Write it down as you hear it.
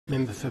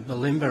Member for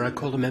Bulimba. I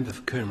call the member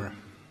for Coomera.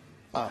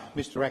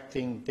 Mr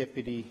Acting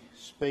Deputy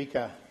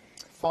Speaker,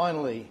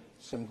 finally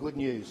some good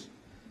news,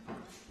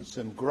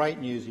 some great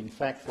news in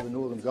fact for the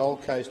Northern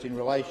Gold Coast in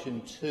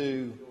relation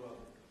to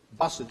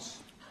buses.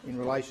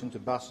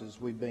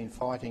 We've been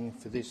fighting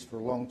for this for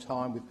a long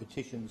time with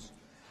petitions,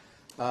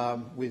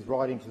 with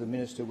writing to the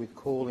Minister, with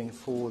calling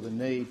for the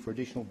need for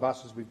additional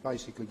buses. We've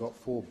basically got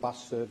 4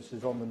 bus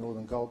services on the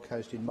Northern Gold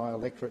Coast in my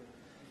electorate,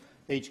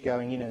 each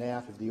going in and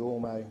out of the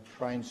Ormeau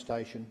train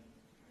station.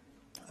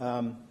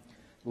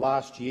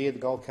 Last year, the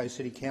Gold Coast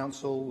City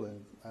Council,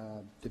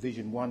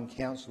 Division 1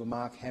 Councillor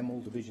Mark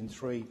Hamill, Division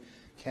 3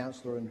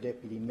 Councillor and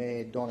Deputy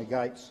Mayor Donna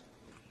Gates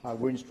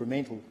were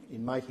instrumental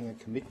in making a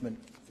commitment,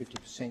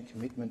 50%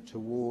 commitment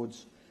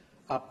towards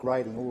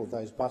upgrading all of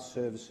those bus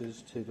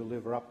services to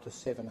deliver up to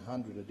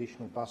 700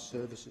 additional bus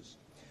services.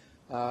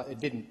 It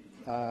didn't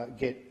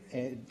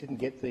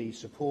get the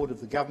support of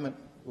the government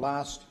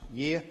last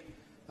year,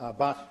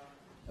 but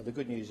the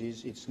good news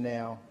is it's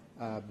now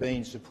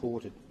being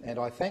supported, and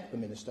I thank the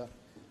Minister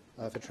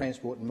for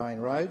Transport and Main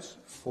Roads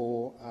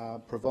for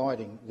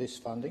providing this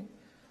funding,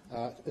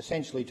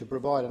 essentially to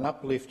provide an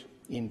uplift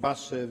in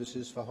bus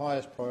services for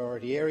highest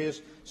priority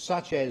areas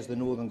such as the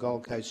Northern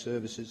Gold Coast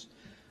services,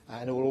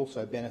 and it will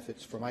also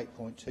benefits from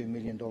 $8.2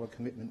 million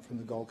commitment from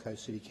the Gold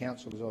Coast City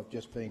Council, as I've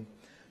just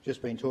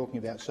been talking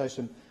about. So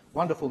some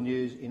wonderful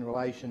news in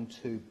relation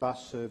to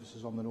bus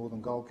services on the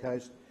Northern Gold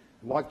Coast.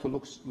 I'd like to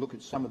look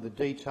at some of the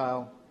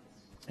detail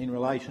in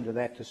relation to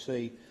that to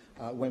see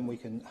when we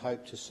can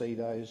hope to see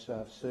those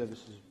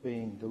services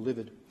being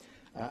delivered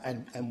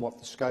and what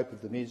the scope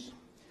of them is.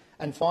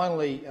 And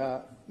finally,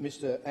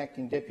 Mr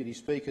Acting Deputy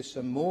Speaker,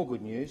 some more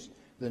good news.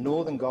 The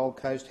Northern Gold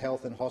Coast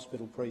Health and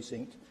Hospital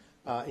Precinct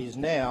is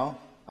now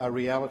a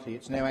reality.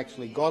 It's now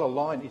actually got a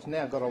line. It's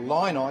now got a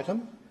line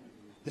item.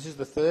 This is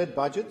the 3rd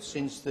budget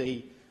since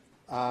the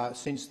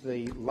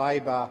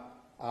Labor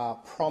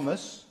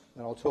promise,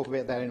 and I'll talk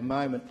about that in a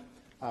moment,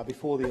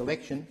 before the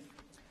election.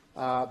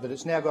 But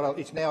it's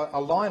now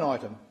a line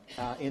item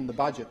in the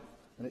budget,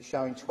 and it's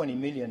showing $20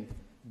 million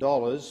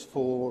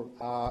for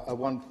a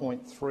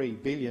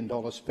 $1.3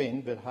 billion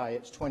spend. But hey,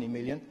 it's $20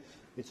 million.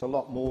 It's a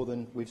lot more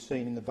than we've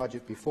seen in the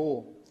budget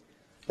before.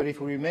 But if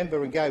we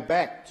remember and go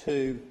back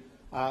to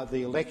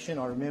the election,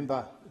 I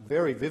remember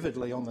very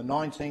vividly on the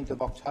 19th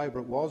of October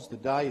it was, the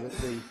day that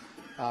the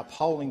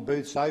polling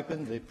booths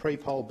opened, the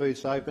pre-poll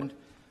booths opened,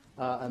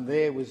 and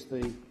there was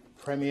the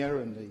Premier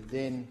and the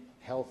then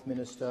Health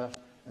Minister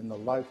and the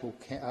local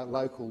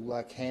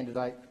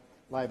candidate,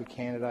 Labor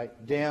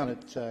candidate, down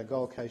at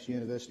Gold Coast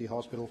University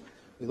Hospital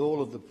with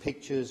all of the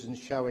pictures and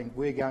showing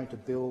we're going to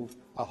build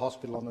a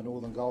hospital on the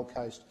Northern Gold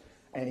Coast.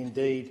 And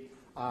indeed,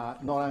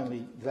 not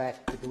only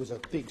that, but there was a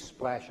big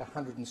splash,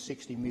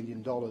 $160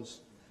 million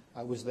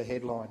was the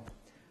headline.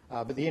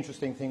 But the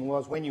interesting thing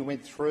was, when you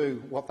went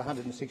through what the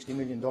 $160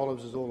 million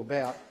is all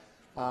about,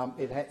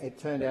 it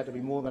turned out to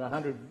be more than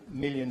 $100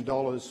 million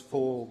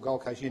for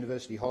Gold Coast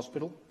University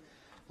Hospital.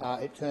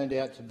 It turned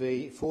out to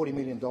be $40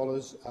 million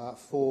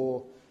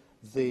for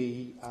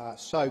the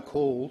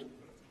so-called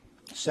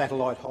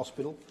satellite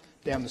hospital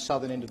down the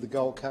southern end of the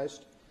Gold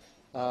Coast,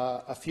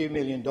 a few $1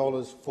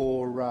 million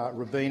for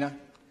Robina,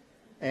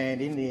 and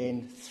in the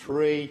end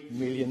 $3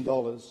 million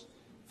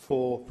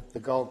for the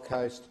Gold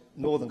Coast,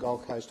 Northern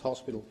Gold Coast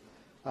Hospital.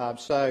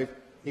 So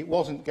it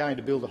wasn't going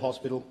to build a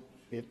hospital.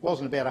 It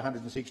wasn't about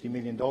 $160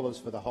 million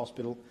for the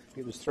hospital.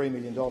 It was $3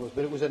 million,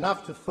 but it was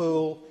enough to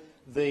fool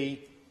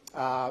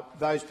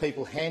those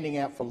people handing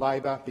out for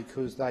Labor,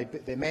 because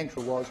their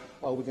mantra was,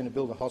 oh, we're going to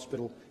build a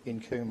hospital in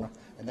Coomera,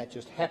 and that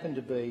just happened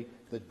to be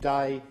the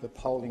day the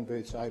polling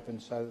booths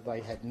opened, so that they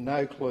had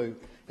no clue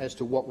as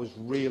to what was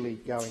really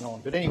going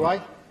on. But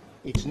anyway,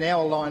 it's now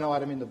a line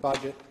item in the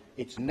budget.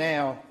 It's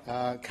now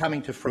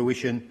coming to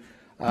fruition,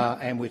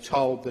 and we're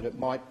told that it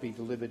might be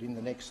delivered in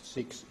the next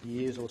 6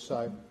 years or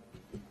so.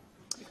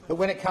 But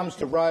when it comes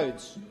to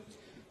roads,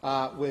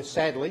 we're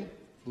sadly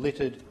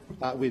littered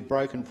with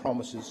broken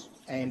promises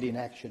and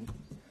inaction.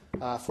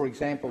 For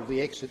example,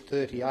 the exit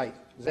 38.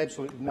 There's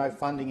absolutely no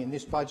funding in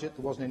this budget.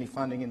 There wasn't any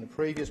funding in the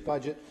previous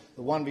budget,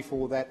 the one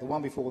before that, the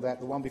one before that,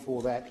 the one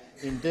before that.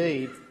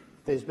 Indeed,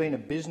 there's been a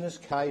business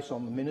case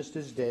on the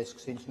Minister's desk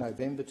since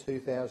November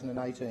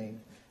 2018,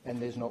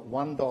 and there's not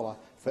 $1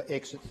 for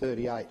exit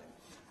 38.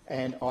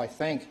 And I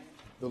thank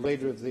the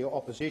Leader of the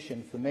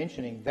Opposition for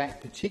mentioning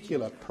that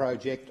particular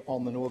project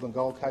on the Northern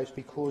Gold Coast,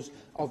 because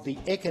of the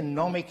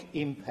economic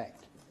impact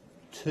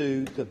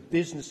to the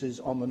businesses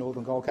on the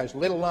Northern Gold Coast,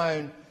 let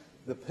alone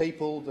the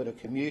people that are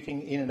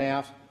commuting in and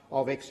out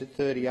of exit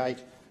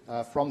 38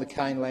 from the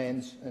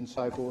Canelands and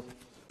so forth,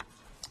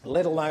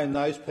 let alone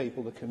those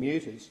people, the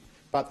commuters,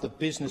 but the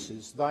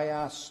businesses. They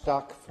are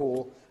stuck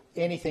for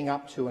anything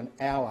up to an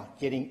hour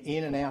getting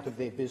in and out of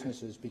their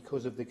businesses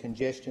because of the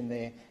congestion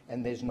there,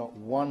 and there's not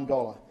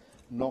 $1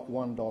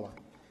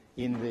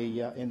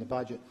 in the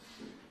budget.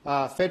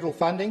 Federal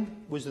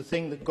funding was the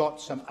thing that got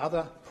some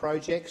other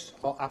projects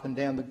up and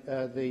down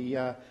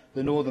the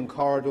Northern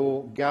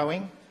Corridor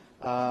going.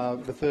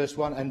 The first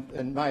one,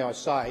 and may I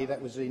say, that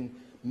was in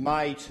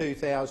May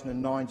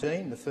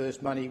 2019. The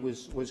first money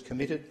was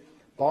committed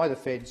by the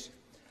feds,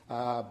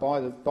 by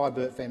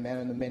Bert Van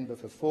Manen, the member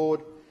for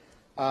Ford,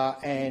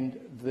 and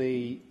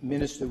the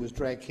minister was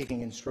dragged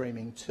kicking and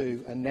screaming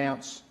to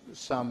announce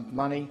some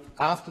money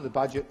after the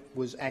budget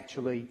was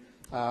actually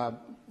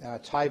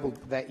tabled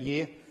that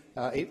year.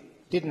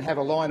 It didn't have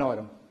a line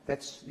item.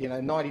 That's,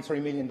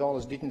 $93 million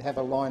didn't have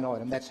a line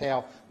item. That's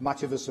how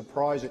much of a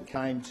surprise it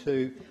came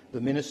to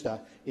the minister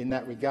in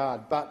that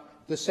regard. But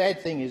the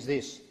sad thing is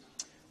this.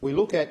 We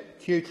look at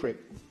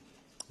Q-Trip,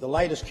 the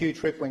latest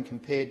Q-Trip when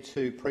compared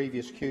to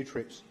previous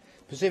Q-Trips.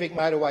 Pacific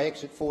Motorway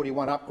Exit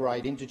 41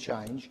 upgrade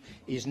interchange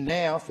is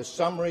now, for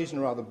some reason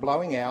or other,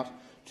 blowing out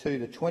to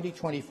the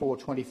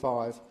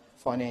 2024-25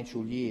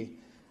 financial year,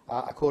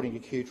 according to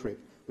Q-Trip.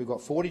 We've got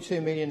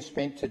 $42 million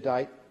spent to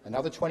date,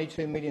 another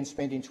 $22 million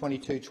spent in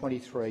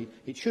 22-23.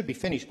 It should be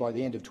finished by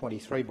the end of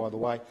 23, by the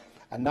way.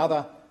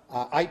 Another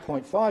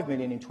 $8.5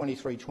 million in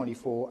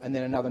 23-24, and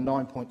then another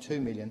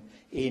 $9.2 million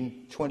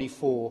in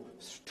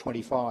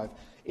 24-25.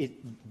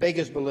 It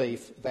beggars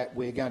belief that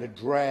we're going to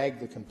drag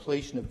the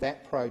completion of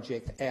that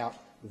project out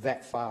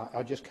that far.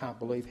 I just can't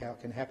believe how it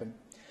can happen.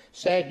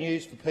 Sad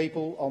news for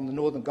people on the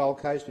northern Gold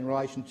Coast in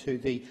relation to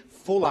the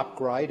full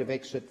upgrade of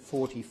exit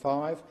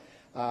 45.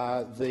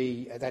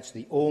 That's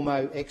the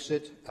Ormo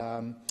exit.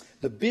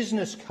 The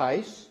business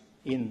case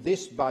in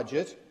this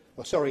budget,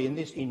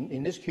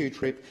 in this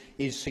Q-Trip,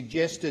 is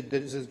suggested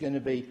that there's going to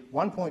be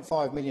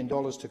 $1.5 million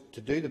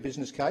to do the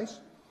business case,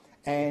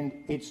 and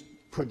it's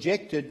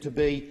projected to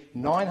be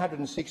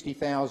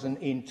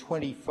 $960,000 in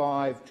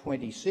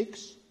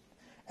 25-26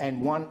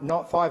 and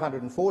not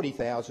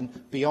 $540,000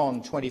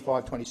 beyond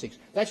 25-26.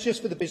 That's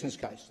just for the business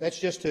case. That's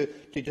just to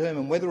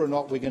determine whether or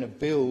not we're going to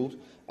build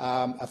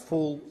a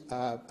full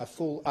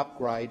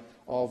upgrade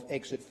of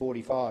exit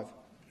 45.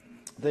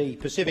 The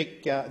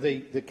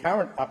the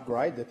current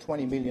upgrade, the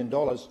 $20 million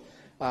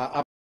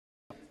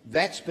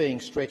that's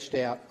being stretched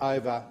out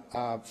over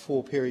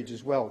 4 periods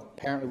as well.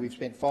 Apparently we've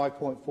spent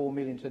 $5.4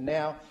 million to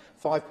now,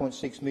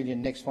 $5.6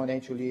 million next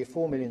financial year,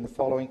 $4 million the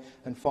following,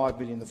 and $5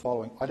 million the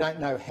following. I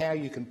don't know how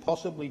you can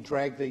possibly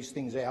drag these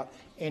things out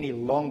any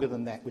longer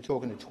than that. We're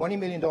talking a $20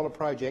 million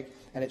project,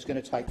 and it's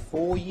going to take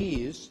 4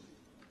 years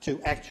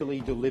to actually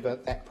deliver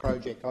that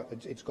project.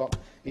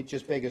 It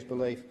just beggars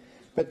belief.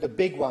 But the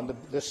big one,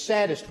 the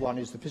saddest one,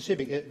 is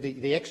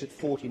the exit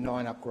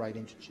 49 upgrade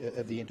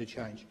of the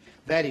interchange.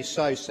 That is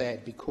so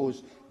sad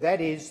because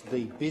that is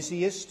the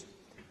busiest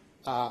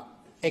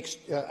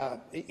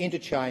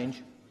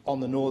interchange on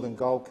the northern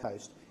Gold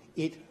Coast.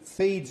 It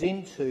feeds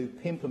into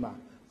Pimpama,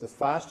 the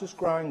fastest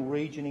growing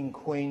region in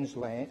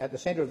Queensland, at the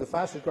centre of the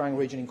fastest growing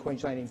region in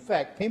Queensland. In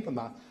fact,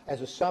 Pimpama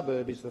as a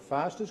suburb is the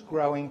fastest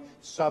growing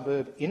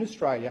suburb in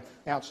Australia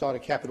outside a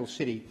capital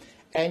city.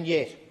 And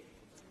yet,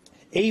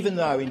 even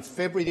though in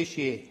February this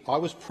year I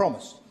was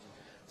promised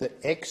that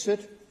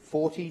exit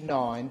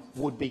 49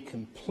 would be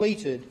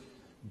completed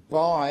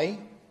by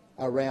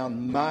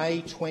around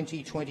May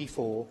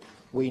 2024,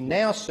 we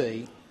now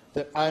see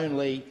that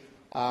only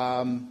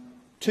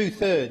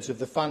 2/3 of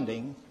the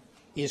funding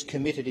is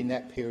committed in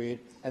that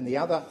period, and the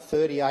other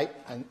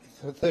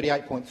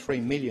 38.3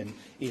 million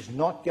is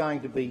not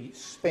going to be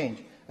spent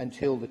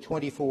until the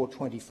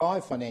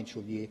 24-25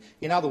 financial year.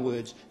 In other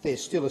words,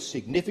 there's still a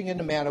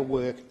significant amount of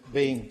work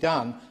being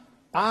done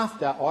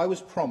after I was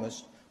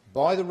promised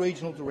by the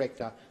regional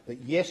director that,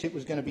 yes, it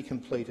was going to be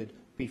completed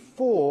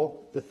before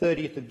the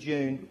 30th of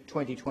June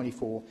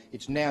 2024.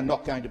 It's now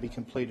not going to be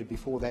completed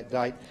before that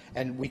date,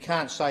 and we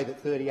can't say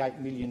that $38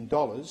 million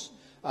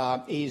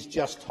is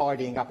just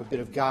tidying up a bit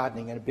of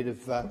gardening and a bit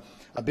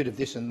of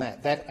this and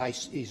that. That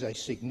is a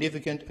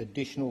significant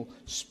additional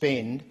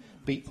spend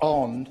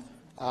beyond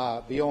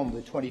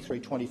the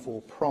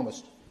 23-24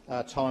 promised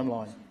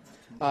timeline.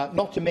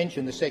 Not to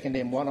mention the second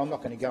M1. I'm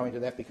not going to go into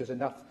that because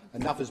enough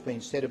has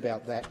been said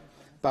about that.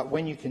 But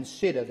when you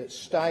consider that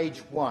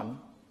stage one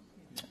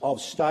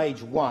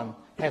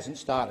hasn't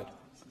started,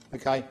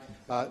 okay,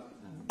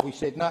 we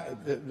said no.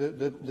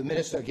 The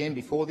minister again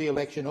before the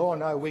election, oh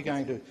no, we're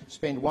going to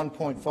spend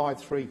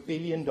 $1.53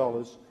 billion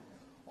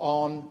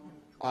on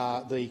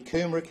the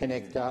Coomera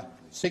connector.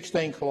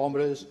 16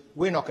 kilometres.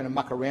 We're not going to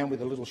muck around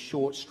with a little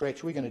short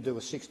stretch. We're going to do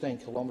a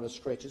 16-kilometre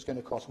stretch. It's going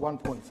to cost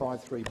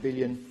 $1.53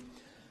 billion.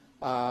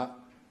 And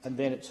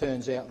then it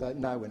turns out that,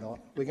 no, we're not.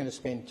 We're going to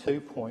spend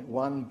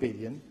 $2.1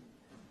 billion.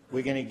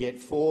 We're going to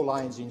get 4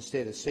 lanes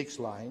instead of 6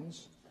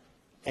 lanes.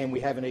 And we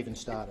haven't even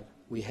started.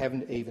 We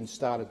haven't even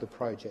started the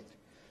project.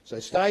 So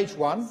stage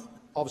one,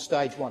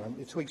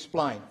 to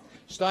explain,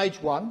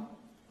 stage one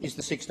is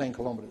the 16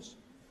 kilometres.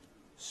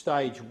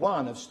 Stage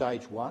one of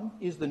stage one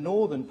is the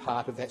northern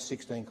part of that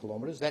 16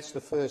 kilometres. That's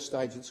the first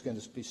stage that's going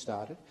to be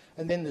started.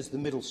 And then there's the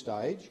middle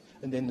stage,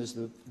 and then there's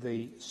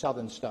the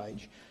southern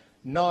stage.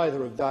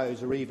 Neither of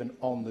those are even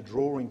on the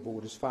drawing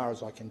board, as far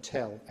as I can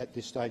tell, at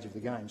this stage of the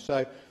game.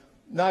 So,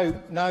 no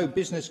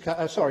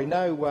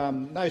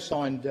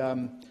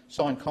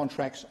signed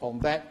contracts on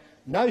that.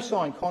 No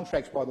signed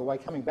contracts, by the way,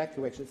 coming back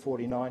to exit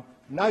 49,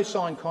 No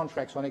signed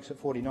contracts on Exit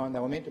 49. They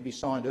were meant to be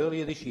signed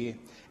earlier this year,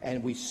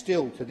 and we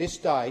still, to this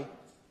day,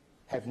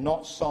 have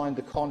not signed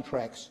the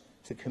contracts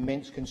to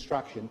commence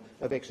construction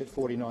of Exit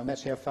 49.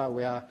 That's how far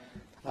we are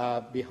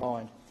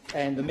behind.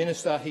 And the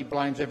minister, he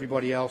blames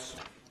everybody else.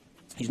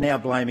 He's now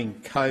blaming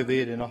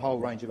COVID and a whole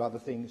range of other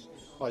things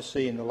I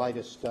see in the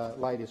latest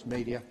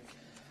media.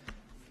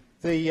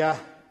 The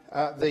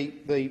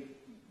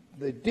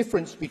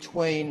difference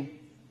between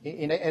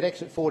at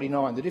Exit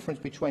 49, the difference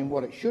between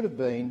what it should have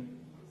been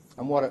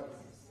and what it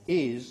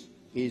is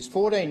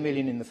 14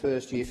 million in the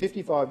first year,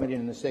 55 million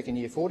in the second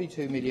year,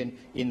 42 million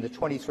in the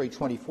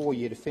 23-24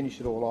 year to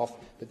finish it all off,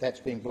 but that's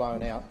been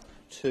blown out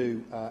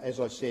to, as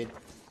I said,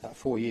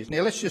 4 years.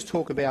 Now let's just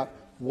talk about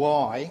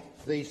why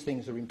these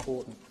things are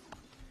important.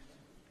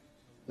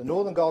 The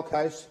Northern Gold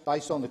Coast,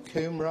 based on the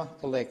Coomera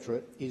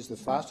electorate, is the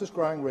fastest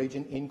growing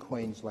region in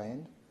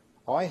Queensland.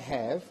 I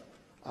have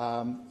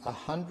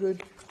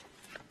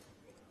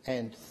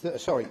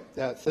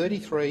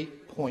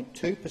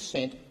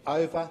 33.2%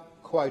 over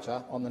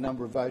quota on the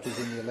number of voters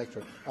in the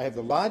electorate. I have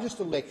the largest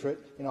electorate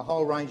in a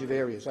whole range of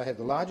areas. I have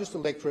the largest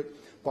electorate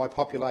by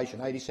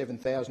population.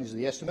 87,000 is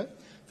the estimate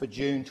for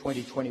June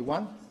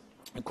 2021,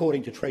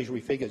 according to Treasury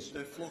figures.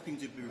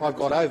 I've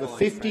got over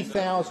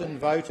 50,000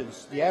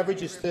 voters. The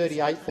average is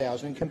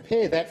 38,000. And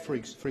compare that, for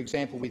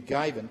example, with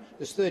Gavin.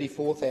 There's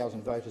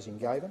 34,000 voters in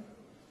Gavin.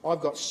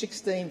 I've got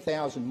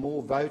 16,000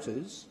 more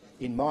voters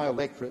in my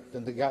electorate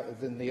than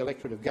the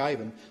electorate of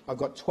Gavin. I've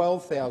got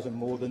 12,000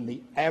 more than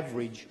the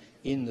average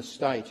in the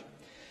state.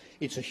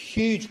 It's a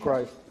huge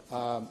growth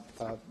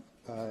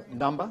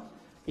number.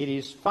 It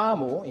is far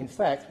more, in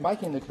fact,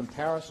 making the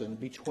comparison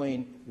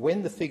between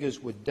when the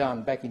figures were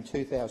done back in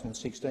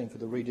 2016 for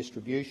the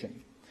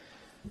redistribution.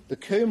 The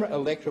Coomera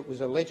electorate was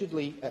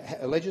allegedly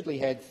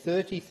had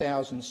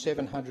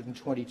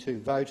 30,722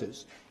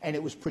 voters, and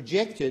it was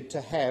projected to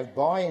have,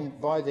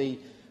 by the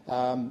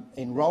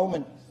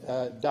enrolment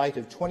date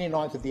of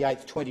 29th of the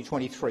 8th,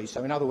 2023,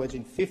 so in other words,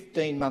 in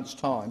 15 months'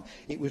 time,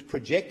 it was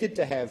projected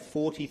to have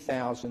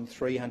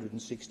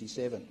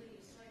 40,367.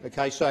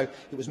 Okay, so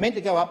it was meant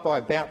to go up by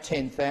about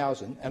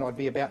 10,000, and I'd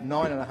be about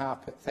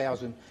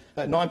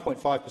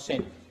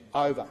 9.5%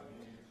 over.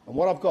 And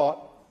what I've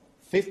got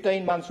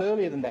 15 months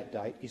earlier than that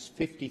date is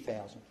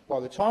 50,000. By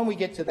the time we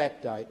get to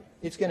that date,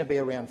 it's going to be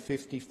around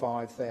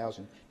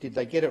 55,000. Did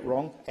they get it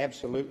wrong?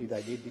 Absolutely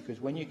they did, because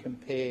when you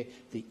compare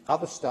the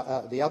other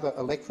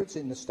electorates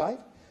in the state,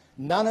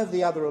 none of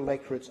the other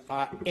electorates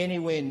are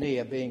anywhere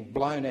near being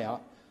blown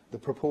out, the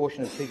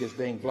proportion of figures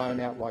being blown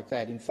out like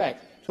that. In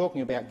fact,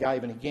 talking about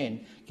Gavin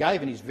again,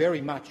 Gavin is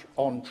very much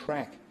on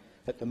track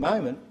at the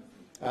moment.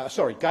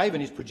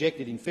 Gavin is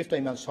projected in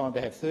 15 months' time to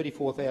have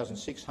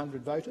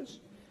 34,600 voters.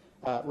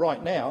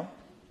 Right now,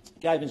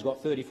 Gavin's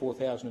got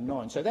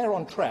 34,009. So they're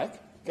on track.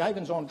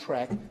 Gavin's on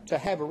track to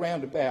have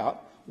around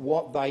about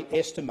what they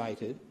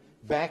estimated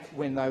back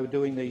when they were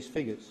doing these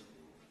figures.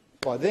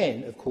 By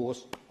then, of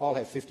course, I'll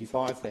have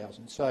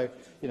 55,000. So,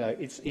 you know,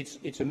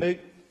 it's a moot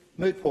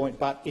point,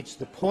 but it's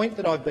the point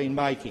that I've been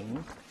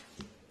making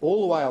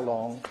all the way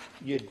along.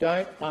 You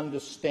don't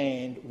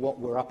understand what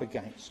we're up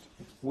against.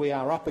 We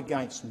are up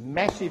against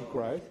massive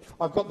growth.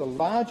 I've got the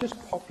largest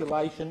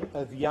population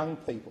of young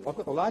people. I've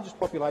got the largest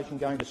population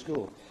going to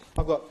school.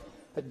 I've got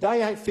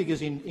day 8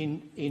 figures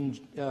in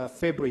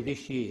February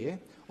this year.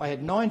 I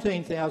had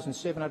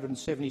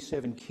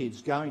 19,777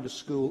 kids going to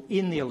school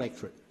in the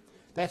electorate.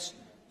 That's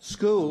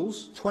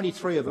schools,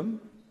 23 of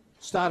them,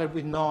 started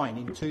with 9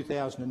 in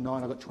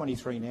 2009. I've got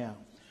 23 now.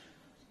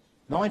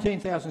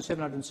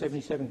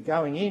 19,777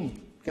 going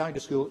to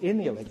school in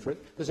the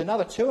electorate. There's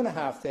another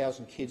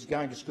 2,500 kids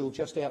going to school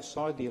just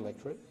outside the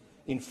electorate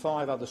in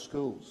 5 other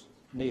schools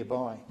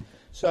nearby.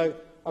 So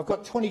I've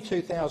got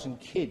 22,000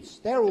 kids.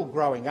 They're all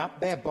growing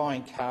up. They're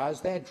buying cars.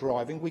 They're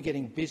driving. We're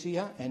getting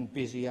busier and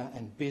busier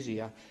and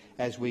busier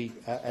as we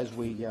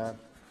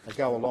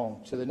go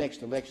along to the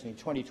next election in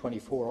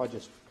 2024.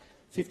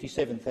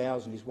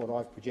 57,000 is what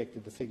I've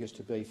projected the figures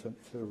to be for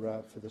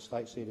the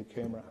state seat of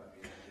Coomera.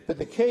 But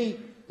the key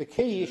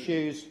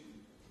issues,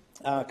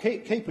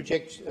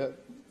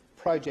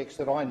 projects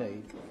that I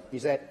need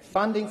is that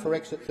funding for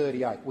Exit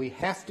 38. We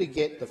have to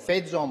get the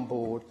feds on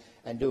board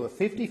and do a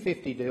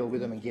 50-50 deal with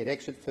them and get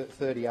Exit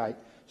 38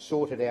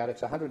 sorted out.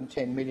 It's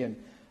 110 million,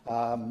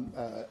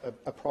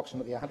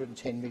 approximately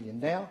 110 million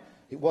now.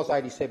 It was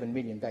 87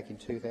 million back in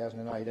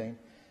 2018.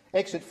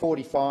 Exit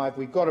 45,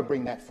 we've got to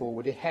bring that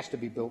forward. It has to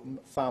be built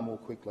far more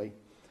quickly.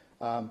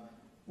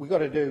 We've got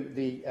to do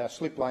the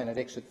slip lane at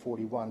Exit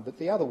 41. But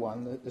the other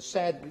one, the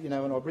sad, and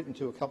I've written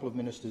to a couple of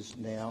ministers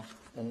now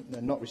and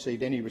not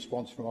received any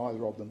response from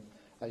either of them,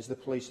 is the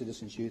Police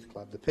Citizens Youth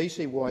Club, the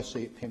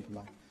PCYC at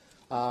Pimpama.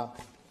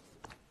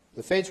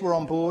 The feds were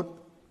on board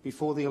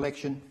before the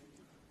election.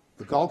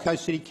 The Gold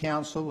Coast City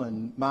Council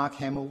and Mark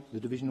Hamill, the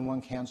Division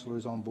 1 councillor,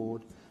 is on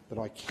board. But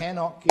I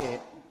cannot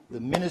get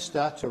the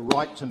minister to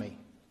write to me.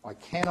 I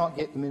cannot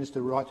get the minister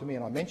to write to me,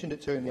 and I mentioned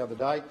it to him the other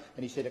day,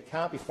 and he said it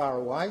can't be far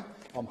away.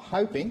 I'm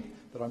hoping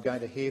that I'm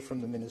going to hear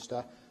from the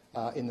minister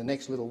in the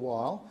next little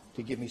while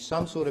to give me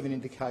some sort of an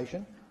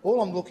indication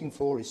All I'm looking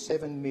for is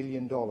 $7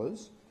 million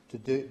to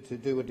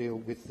do a deal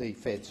with the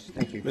feds.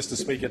 Thank you. Mr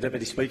Speaker,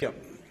 Deputy Speaker.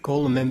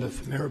 Call the member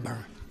for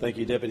Maryborough. Thank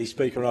you, Deputy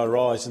Speaker. I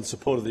rise in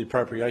support of the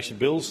appropriation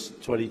bills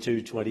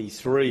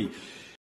 22-23.